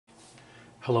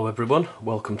Hello everyone,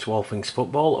 welcome to All Things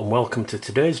Football and welcome to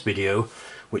today's video,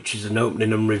 which is an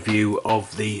opening and review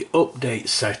of the update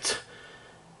set.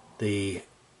 The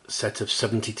set of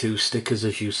 72 stickers,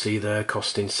 as you see there,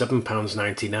 costing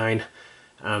 £7.99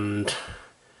 and I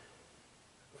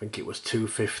think it was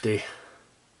 £2.50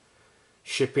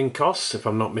 shipping costs, if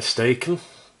I'm not mistaken,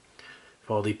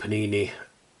 for the Panini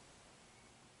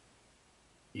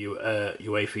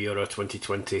UEFA Euro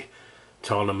 2020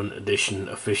 Tournament Edition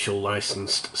official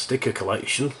licensed sticker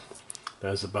collection.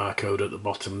 There's the barcode at the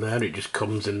bottom there. It just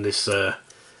comes in this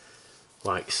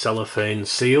like cellophane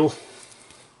seal.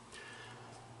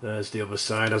 There's the other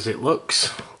side as it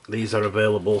looks. These are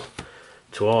available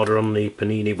to order on the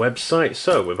Panini website.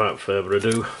 So without further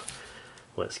ado,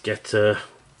 let's get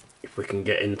if we can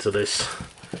get into this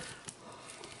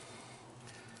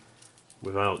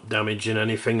without damaging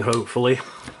anything, hopefully.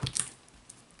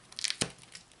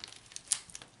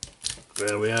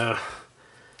 There we are,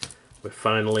 we're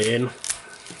finally in.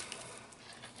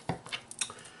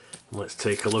 Let's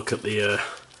take a look at the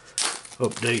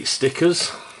update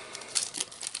stickers.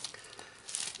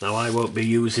 Now I won't be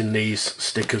using these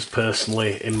stickers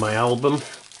personally in my album,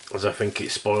 as I think it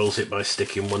spoils it by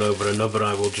sticking one over another.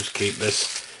 I will just keep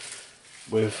this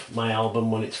with my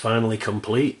album when it's finally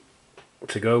complete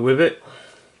to go with it.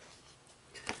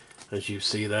 As you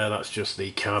see there, that's just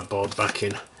the cardboard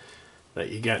backing that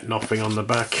you get, nothing on the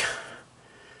back.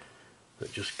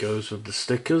 That just goes with the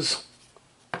stickers.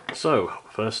 So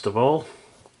first of all,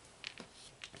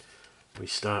 we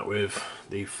start with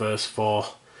the first four,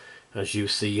 as you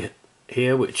see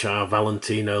here, which are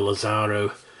Valentino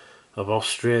Lazaro of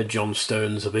Austria, John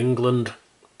Stones of England,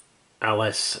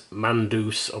 Ales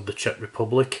Mandus of the Czech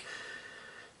Republic,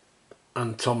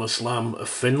 and Thomas Lamb of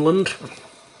Finland.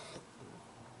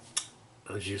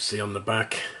 As you see on the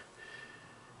back,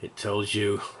 it tells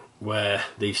you where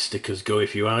these stickers go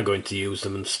if you are going to use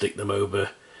them and stick them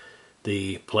over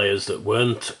the players that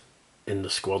weren't in the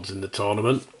squads in the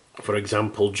tournament. For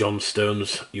example, John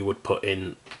Stones you would put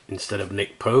in instead of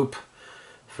Nick Pope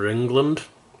for England,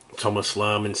 Thomas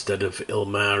Lamb instead of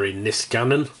Ilmari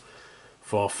Niskanen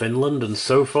for Finland, and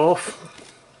so forth.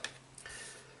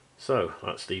 So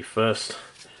that's the first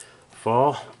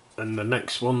four, and the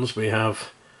next ones we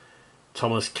have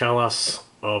Thomas Kalas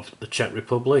of the Czech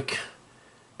Republic,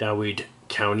 Dawid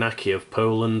Kaunaki of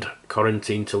Poland,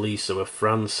 Corentin Tolisso of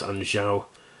France, and João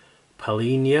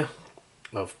Palhinha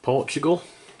of Portugal.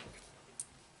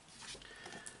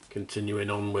 Continuing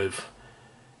on with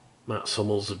Mats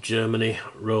Hummels of Germany,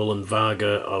 Roland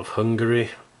Varga of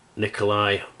Hungary,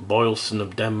 Nikolai Boylsson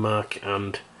of Denmark,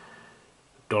 and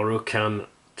Dorukhan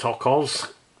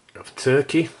Tokoz of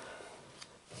Turkey.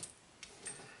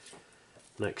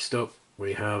 Next up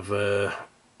we have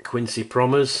Quincy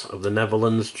Promes of the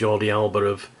Netherlands, Jordi Alba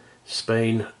of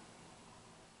Spain,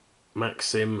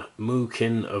 Maxim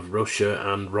Mukin of Russia,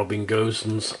 and Robin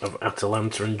Gosens of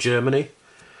Atalanta and Germany.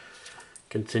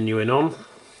 Continuing on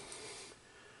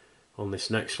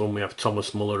this next one we have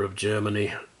Thomas Muller of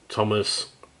Germany, Thomas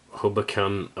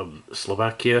Hubakan of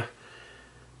Slovakia,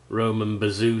 Roman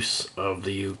Bezus of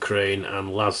the Ukraine, and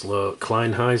Laszlo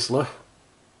Kleinheisler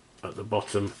at the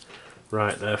bottom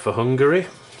right there for Hungary.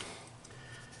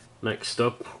 Next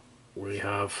up we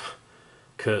have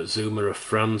Kurt Zuma of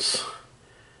France,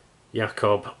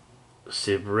 Jakob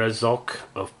Sibrezok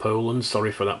of Poland,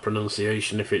 sorry for that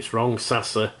pronunciation if it's wrong,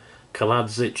 Sasa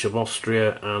Kaladzic of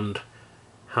Austria, and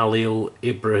Halil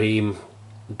Ibrahim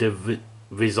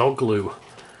Devizoglu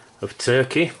of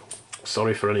Turkey.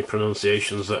 Sorry for any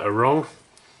pronunciations that are wrong.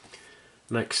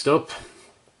 Next up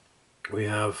we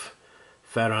have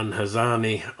Ferhan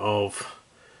Hazani of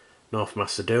North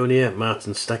Macedonia,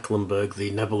 Martin Stecklenburg,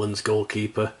 the Netherlands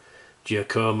goalkeeper,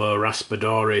 Giacomo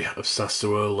Raspadori of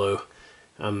Sassuolo,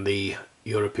 and the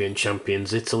European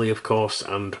champions Italy, of course,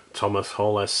 and Thomas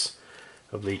Holles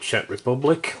of the Czech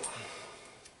Republic.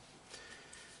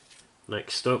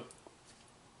 Next up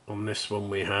on this one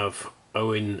we have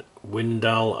Owen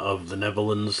Windal of the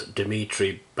Netherlands,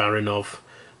 Dmitry Barinov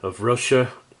of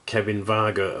Russia, Kevin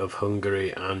Varga of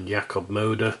Hungary, and Jakob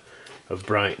Moder of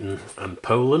Brighton and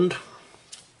Poland.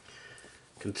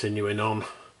 Continuing on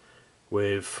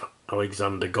with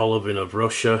Alexander Golovin of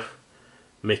Russia,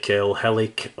 Mikhail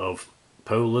Helik of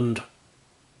Poland,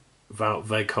 Wout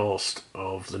Weghorst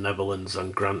of the Netherlands,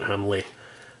 and Grant Hanley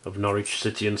of Norwich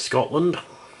City in Scotland.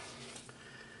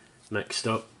 Next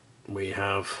up we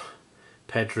have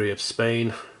Pedri of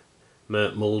Spain,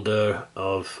 Mert Mulder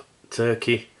of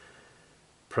Turkey,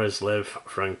 Preslev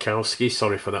Frankowski,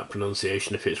 sorry for that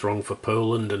pronunciation if it's wrong, for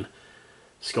Poland, and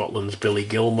Scotland's Billy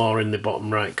Gilmore in the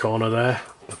bottom right corner there,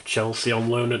 of Chelsea on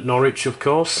loan at Norwich, of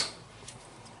course.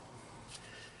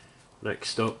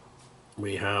 Next up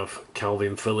we have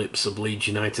Calvin Phillips of Leeds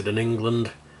United and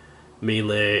England,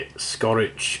 Mile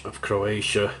Skoric of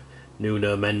Croatia,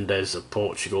 Nuno Mendes of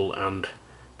Portugal, and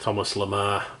Thomas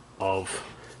Lemar of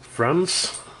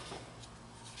France.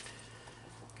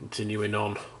 Continuing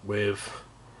on with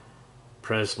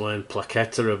Przemysław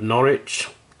Placheta of Norwich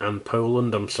and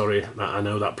Poland. I'm sorry, I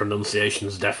know that pronunciation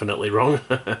is definitely wrong.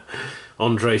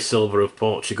 Andre Silva of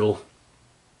Portugal,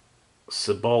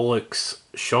 Cebolix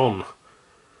Sean,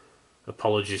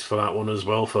 apologies for that one as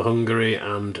well, for Hungary,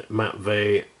 and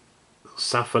Matvey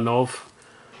Safanov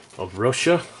of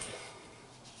Russia.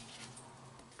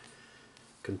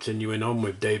 Continuing on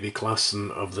with Davy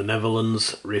Klaassen of the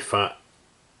Netherlands, Rifat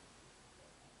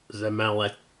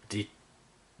Zemeletdinov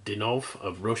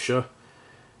of Russia,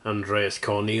 Andreas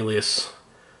Cornelius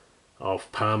of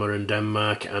Parma and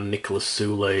Denmark, and Nicholas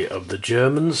Soule of the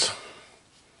Germans.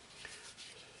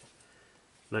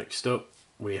 Next up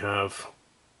we have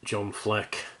John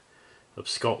Fleck of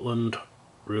Scotland,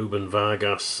 Ruben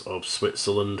Vargas of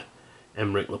Switzerland,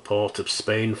 Emeric Laporte of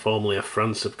Spain, formerly of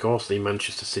France of course, the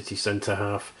Manchester City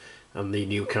centre-half, and the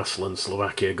Newcastle and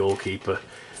Slovakia goalkeeper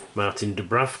Martin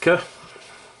Dubravka.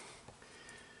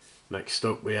 Next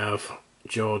up we have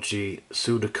Georgy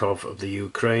Sudakov of the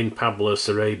Ukraine, Pablo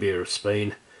Sarabia of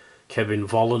Spain, Kevin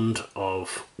Volland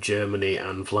of Germany,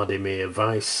 and Vladimir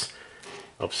Weiss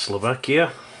of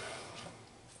Slovakia.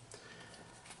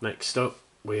 Next up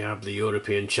we have the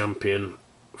European champion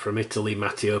from Italy,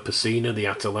 Matteo Pessina, the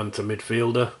Atalanta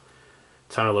midfielder,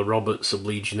 Tyler Roberts of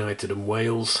Leeds United and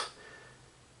Wales,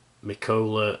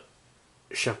 Mikola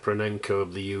Shapranenko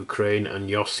of the Ukraine, and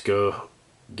Josko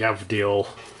Gavdiol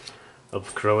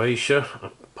of Croatia.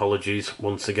 Apologies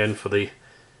once again for the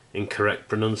incorrect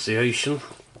pronunciation.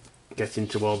 Getting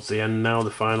towards the end now,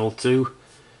 the final two.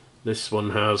 This one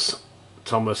has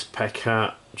Thomas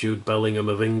Peckhardt, Jude Bellingham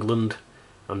of England,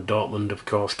 and Dortmund of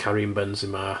course Karim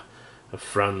Benzema of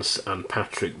France, and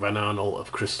Patrick Van Aanholt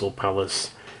of Crystal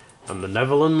Palace and the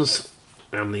Netherlands.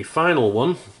 And the final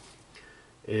one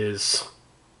is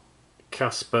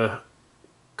Kasper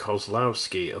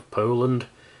Kozlowski of Poland,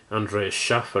 Andreas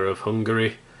Schaffer of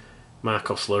Hungary,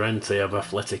 Marcos Llorente of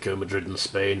Atletico Madrid and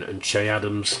Spain, and Che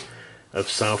Adams of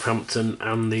Southampton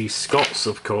and the Scots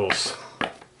of course.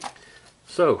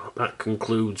 So that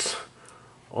concludes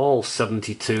all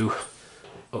 72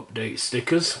 update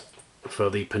stickers for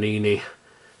the Panini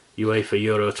UEFA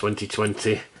Euro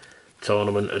 2020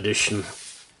 Tournament Edition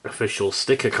official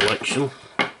sticker collection.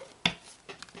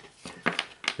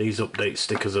 These update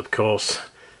stickers of course,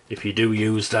 if you do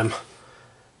use them,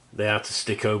 they are to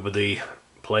stick over the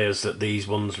players that these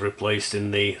ones replaced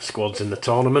in the squads in the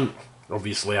tournament.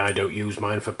 Obviously I don't use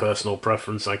mine for personal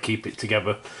preference, I keep it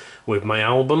together with my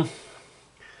album.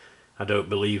 I don't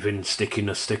believe in sticking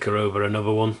a sticker over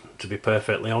another one, to be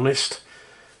perfectly honest.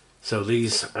 So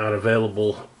these are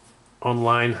available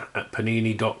online at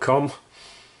panini.com,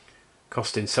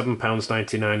 costing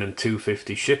 £7.99 and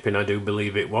 £2.50 shipping, I do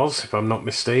believe it was, if I'm not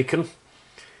mistaken.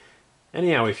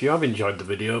 Anyhow, if you have enjoyed the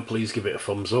video, please give it a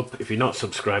thumbs up. If you're not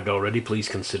subscribed already, please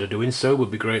consider doing so, would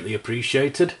be greatly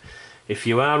appreciated. If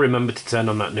you are, remember to turn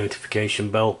on that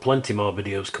notification bell. Plenty more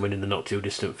videos coming in the not too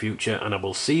distant future, and I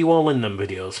will see you all in them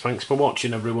videos. Thanks for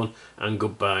watching everyone, and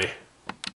goodbye.